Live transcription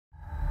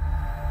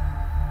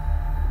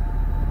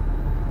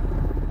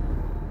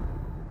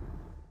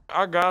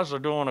our guys are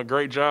doing a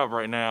great job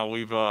right now.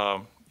 We're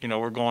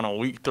going on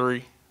week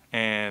 3,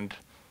 and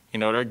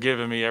they're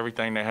giving me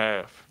everything they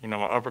have. My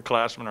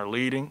upperclassmen are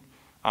leading,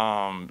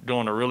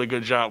 doing a really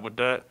good job with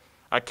that.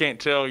 I can't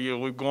tell you,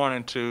 we've gone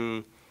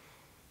into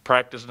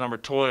practice number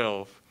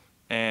 12,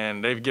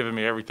 and they've given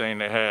me everything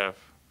they have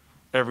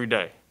every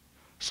day.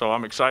 So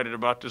I'm excited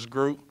about this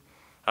group.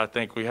 I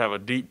think we have a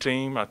deep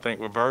team. I think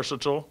we're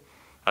versatile.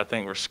 I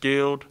think we're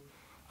skilled.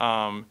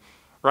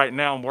 Right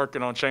now I'm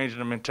working on changing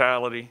the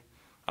mentality,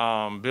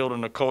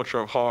 building a culture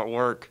of hard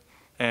work,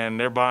 and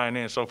they're buying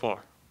in so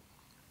far.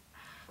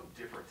 How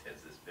different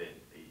has this been?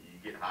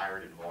 You get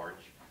hired in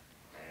March,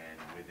 and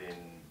within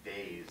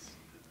days,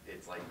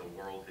 it's like the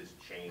world has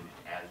changed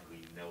as we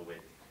know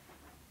it.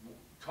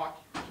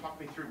 Talk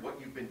me through what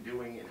you've been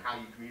doing and how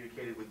you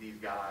communicated with these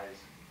guys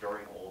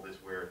during all this,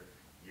 where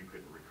you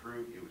couldn't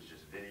recruit, it was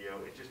just video.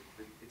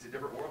 It's a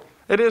different world.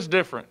 It is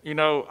different.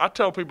 I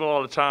tell people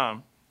all the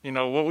time,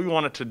 what we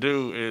wanted to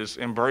do is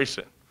embrace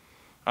it.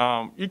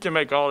 You can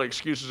make all the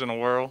excuses in the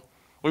world.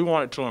 We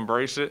wanted to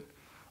embrace it.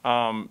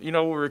 With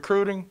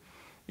recruiting,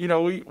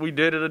 we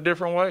did it a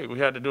different way. We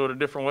had to do it a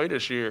different way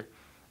this year.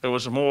 It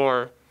was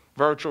more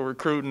virtual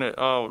recruiting,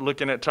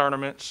 looking at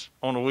tournaments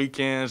on the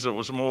weekends. It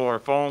was more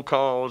phone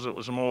calls. It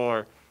was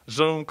more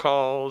Zoom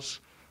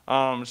calls.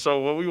 So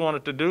what we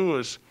wanted to do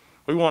is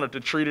we wanted to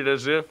treat it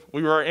as if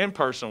we were in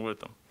person with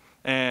them.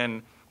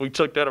 And we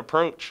took that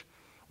approach.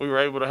 We were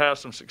able to have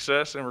some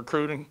success in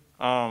recruiting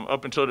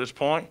up until this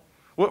point.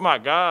 With my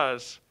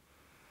guys,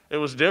 it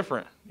was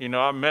different.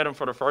 I met them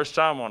for the first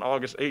time on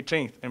August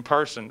 18th in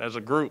person as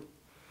a group.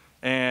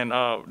 And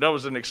that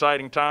was an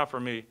exciting time for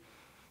me.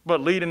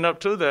 But leading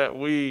up to that,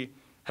 we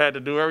had to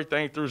do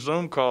everything through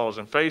Zoom calls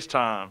and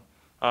FaceTime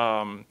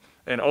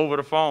and over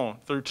the phone,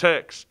 through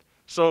text.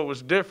 So it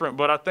was different,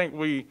 but I think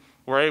we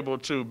were able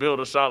to build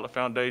a solid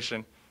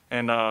foundation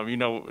and,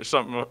 it's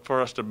something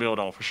for us to build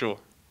on for sure.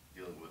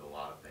 Dealing with a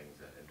lot of things,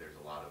 and there's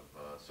a lot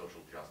of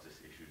social justice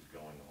issues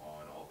going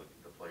on. All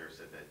the players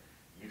said that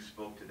you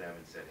spoke to them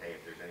and said, hey,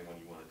 if there's anyone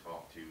you want to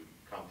talk to,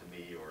 come to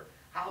me. Or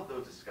how have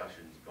those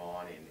discussions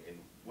gone, and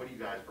what are you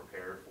guys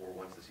prepared for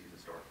once the season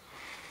starts?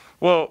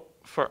 Well,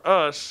 for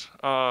us,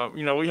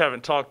 we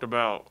haven't talked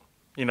about,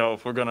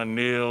 if we're going to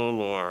kneel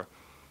or,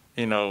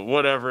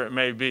 whatever it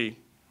may be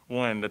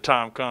when the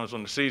time comes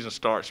when the season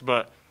starts.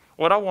 But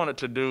what I wanted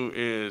to do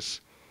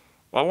is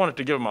I wanted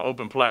to give them an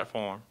open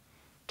platform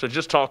to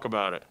just talk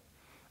about it.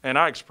 And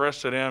I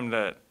expressed to them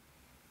that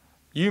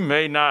you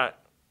may not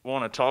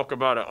want to talk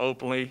about it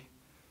openly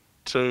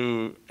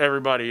to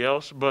everybody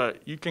else,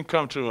 but you can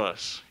come to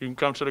us. You can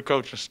come to the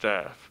coaching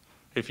staff.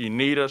 If you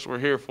need us, we're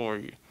here for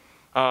you.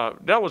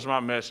 That was my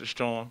message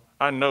to them.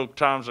 I know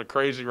times are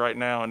crazy right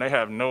now, and they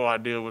have no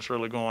idea what's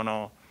really going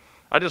on.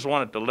 I just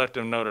wanted to let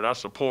them know that I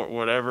support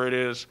whatever it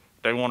is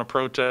they want to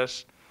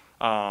protest.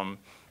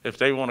 If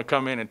they want to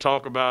come in and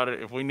talk about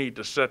it, if we need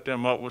to set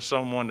them up with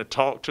someone to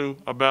talk to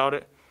about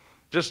it,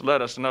 just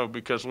let us know,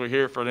 because we're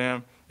here for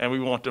them, and we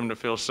want them to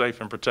feel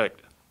safe and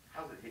protected.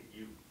 How's it hit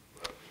you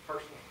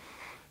personally?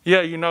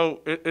 Yeah,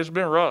 it's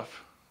been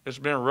rough. It's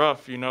been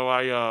rough.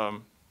 I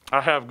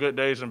have good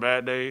days and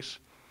bad days.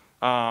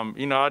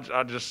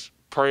 I just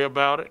pray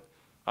about it,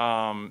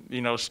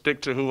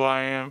 stick to who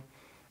I am,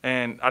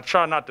 and I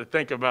try not to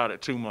think about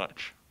it too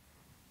much.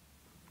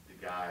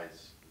 The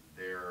guys,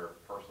 their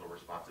personal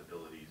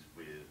responsibilities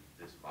with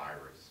this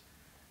virus,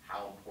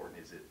 how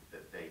important is it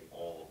that they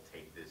all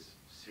take this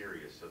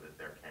serious so that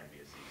there can be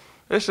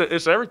a season?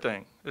 It's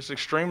everything. It's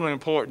extremely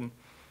important.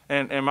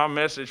 And my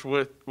message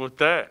with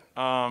that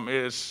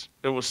is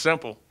it was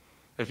simple.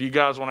 If you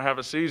guys want to have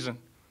a season,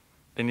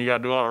 then you got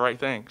to do all the right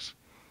things.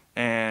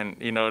 And,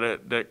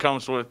 that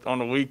comes with, on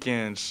the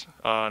weekends,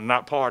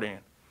 not partying,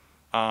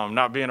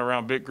 not being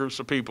around big groups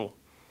of people,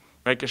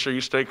 making sure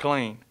you stay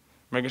clean,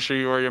 making sure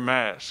you wear your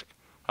mask.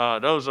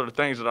 Those are the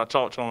things that I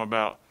talked to them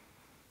about.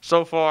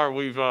 So far,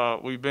 we've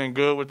been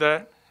good with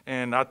that.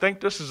 And I think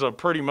this is a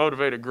pretty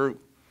motivated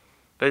group.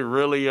 They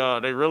really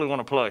want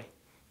to play.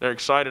 They're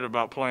excited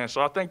about playing.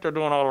 So I think they're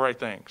doing all the right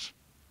things.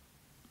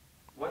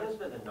 What has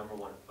been the number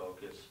one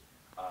focus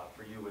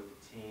for you with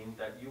the team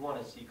that you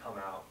want to see come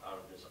out of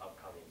this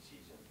upcoming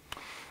season?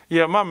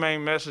 Yeah, my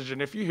main message,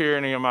 and if you hear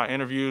any of my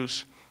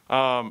interviews,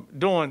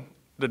 doing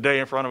the day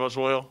in front of us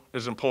well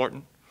is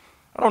important.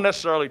 I don't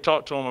necessarily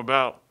talk to them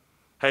about,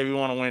 hey, we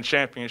want to win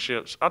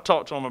championships. I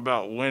talk to them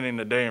about winning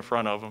the day in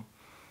front of them.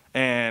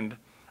 And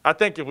I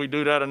think if we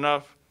do that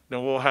enough,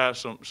 then we'll have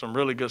some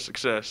really good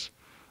success.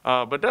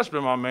 But that's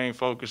been my main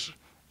focus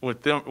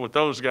with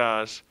those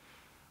guys.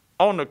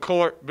 On the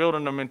court,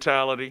 building the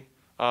mentality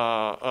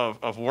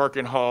of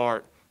working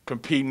hard,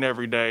 competing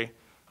every day,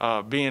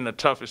 being the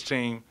toughest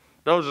team.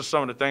 Those are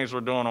some of the things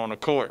we're doing on the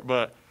court.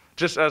 But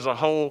just as a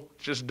whole,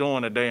 just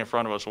doing the day in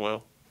front of us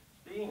well.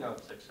 Speaking of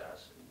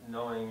success,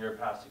 knowing your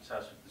past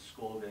success with the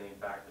school being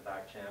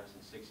back-to-back champs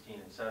in 16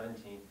 and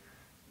 17,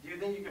 do you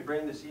think you could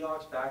bring the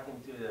Seahawks back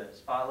into the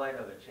spotlight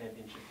of a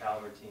championship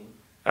caliber team?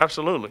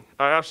 Absolutely.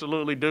 I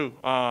absolutely do.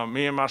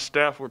 Me and my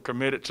staff were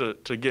committed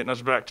to getting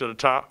us back to the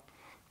top.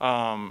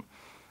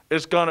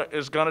 it's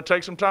gonna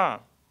take some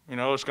time. You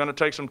know, it's gonna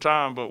take some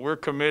time, but we're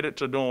committed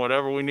to doing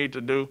whatever we need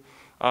to do.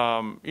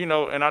 You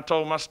know, and I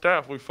told my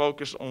staff we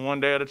focus on one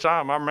day at a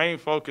time. Our main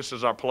focus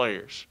is our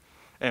players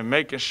and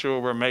making sure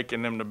we're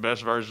making them the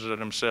best versions of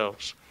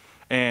themselves.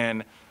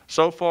 And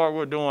so far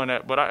we're doing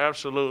that, but I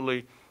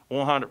absolutely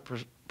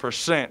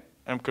 100%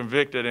 am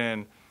convicted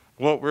in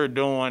what we're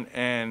doing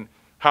and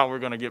how we're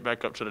going to get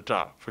back up to the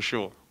top, for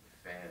sure.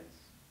 Fans,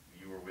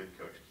 you were with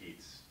Coach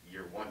Keats.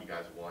 Year one, you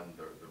guys won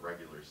the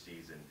regular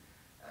season.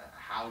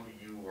 How do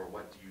you, or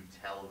what do you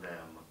tell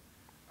them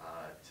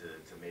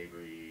to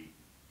maybe,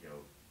 you know,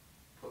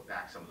 put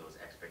back some of those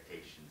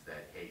expectations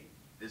that, hey,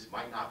 this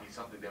might not be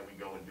something that we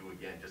go and do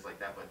again just like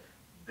that, but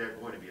they're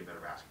going to be a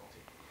better basketball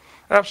team?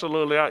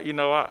 Absolutely.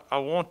 I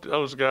want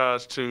those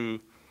guys to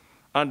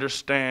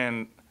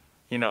understand,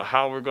 you know,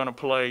 how we're going to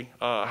play,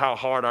 how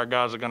hard our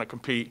guys are going to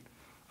compete.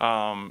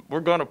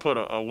 We're going to put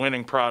a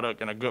winning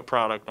product and a good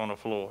product on the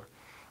floor.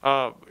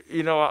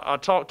 You know, I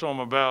talked to them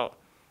about,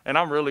 and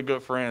I'm really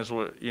good friends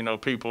with, you know,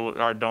 people,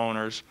 our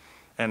donors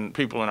and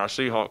people in our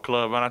Seahawk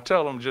club, and I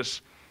tell them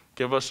just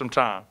give us some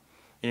time.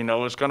 You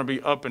know, it's going to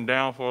be up and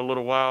down for a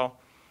little while,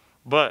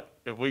 but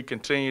if we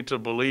continue to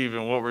believe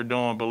in what we're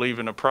doing, believe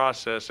in the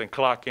process, and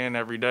clock in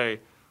every day,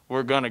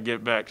 we're going to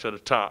get back to the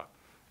top.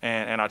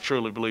 And I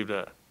truly believe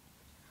that.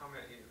 How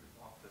many,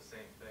 off the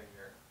same thing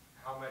here,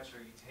 how much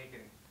are you taking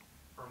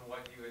from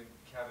what you and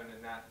Kevin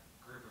and that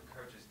group of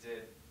coaches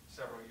did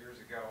several years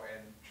ago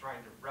and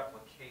trying to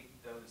replicate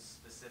those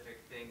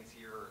specific things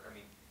here? I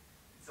mean,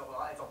 it's a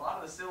lot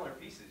of the similar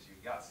pieces.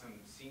 You've got some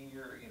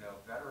senior, you know,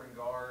 veteran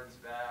guards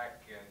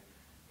back, and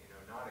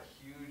not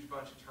a huge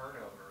bunch of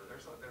turnover.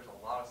 There's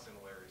a lot of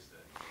similarities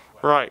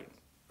to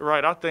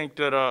Right. I think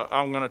that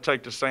I'm going to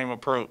take the same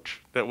approach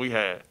that we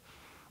had,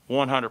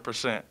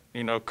 100%.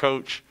 You know,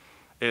 Coach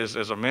is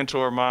a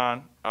mentor of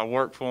mine. I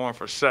worked for him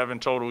for 7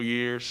 total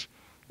years.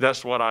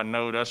 That's what I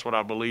know. That's what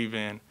I believe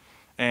in.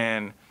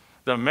 And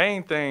the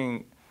main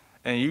thing,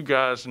 and you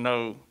guys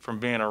know from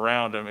being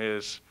around him,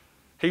 is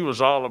he was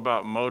all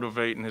about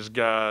motivating his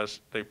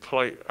guys.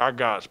 Our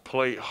guys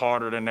played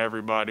harder than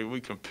everybody.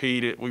 We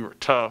competed. We were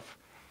tough.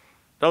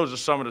 Those are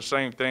some of the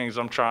same things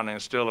I'm trying to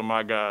instill in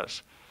my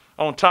guys.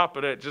 On top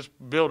of that, just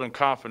building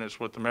confidence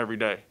with them every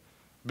day,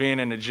 being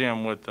in the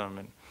gym with them,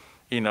 and,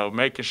 you know,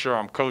 making sure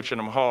I'm coaching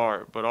them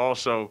hard, but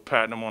also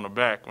patting them on the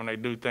back when they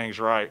do things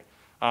right.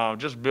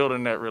 Just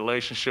building that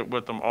relationship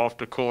with them off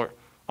the court,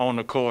 on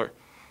the court.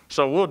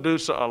 So we'll do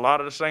a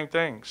lot of the same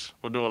things.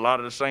 We'll do a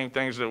lot of the same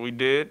things that we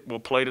did. We'll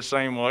play the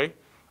same way.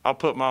 I'll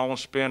put my own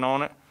spin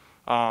on it.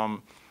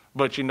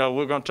 But, you know,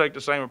 we're going to take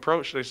the same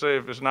approach. They say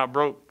if it's not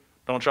broke,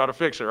 don't try to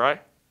fix it, right?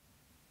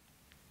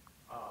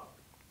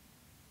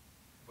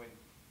 when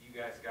you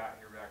guys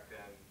got here back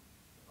then,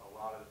 a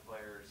lot of the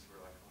players were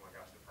like, oh my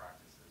gosh, the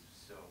practice is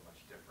so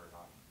much different.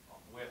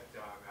 I'm whipped,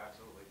 I'm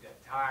absolutely dead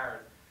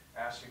tired.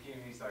 Ask Shaquem,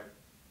 he's like,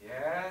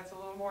 yeah, it's a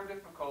little more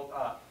difficult.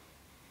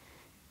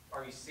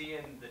 Are you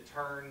seeing the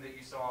turn that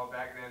you saw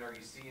back then? Are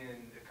you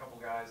seeing a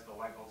couple guys, the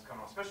light bulbs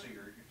coming on, especially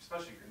your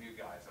new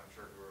guys, I'm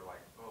sure, who are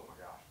like, oh my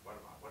gosh,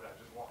 what did I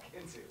just walk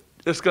into?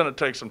 It's going to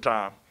take some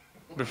time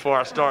before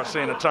I start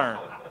seeing a turn.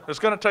 It's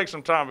going to take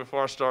some time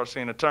before I start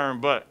seeing a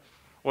turn, but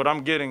what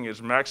I'm getting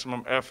is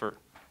maximum effort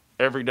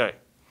every day.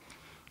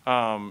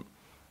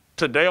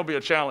 Today will be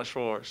a challenge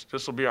for us.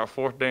 This will be our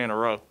 4th day in a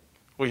row.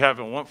 We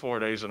haven't won 4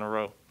 days in a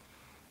row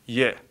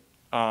yet.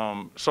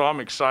 So I'm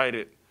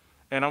excited,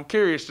 and I'm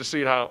curious to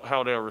see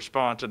how they'll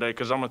respond today,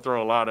 because I'm going to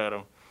throw a lot at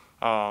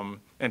them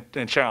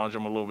and challenge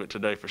them a little bit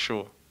today for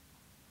sure.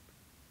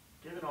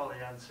 Given all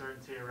the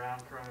uncertainty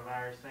around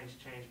coronavirus, things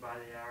change by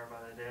the hour,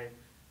 by the day,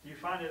 do you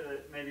find it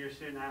that maybe your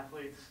student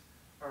athletes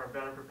are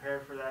better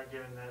prepared for that,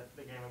 given that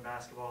the game of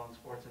basketball and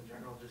sports in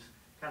general just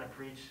kind of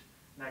preach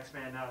next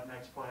man up,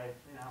 next play,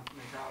 you know,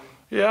 mentality?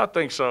 Yeah,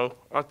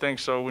 I think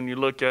so. When you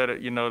look at it,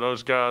 you know,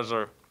 those guys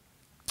are,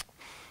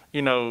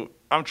 you know,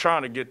 I'm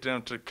trying to get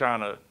them to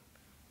kind of,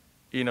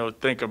 you know,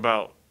 think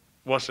about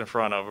what's in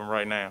front of them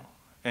right now.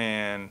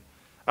 And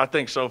I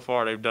think so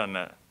far they've done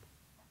that.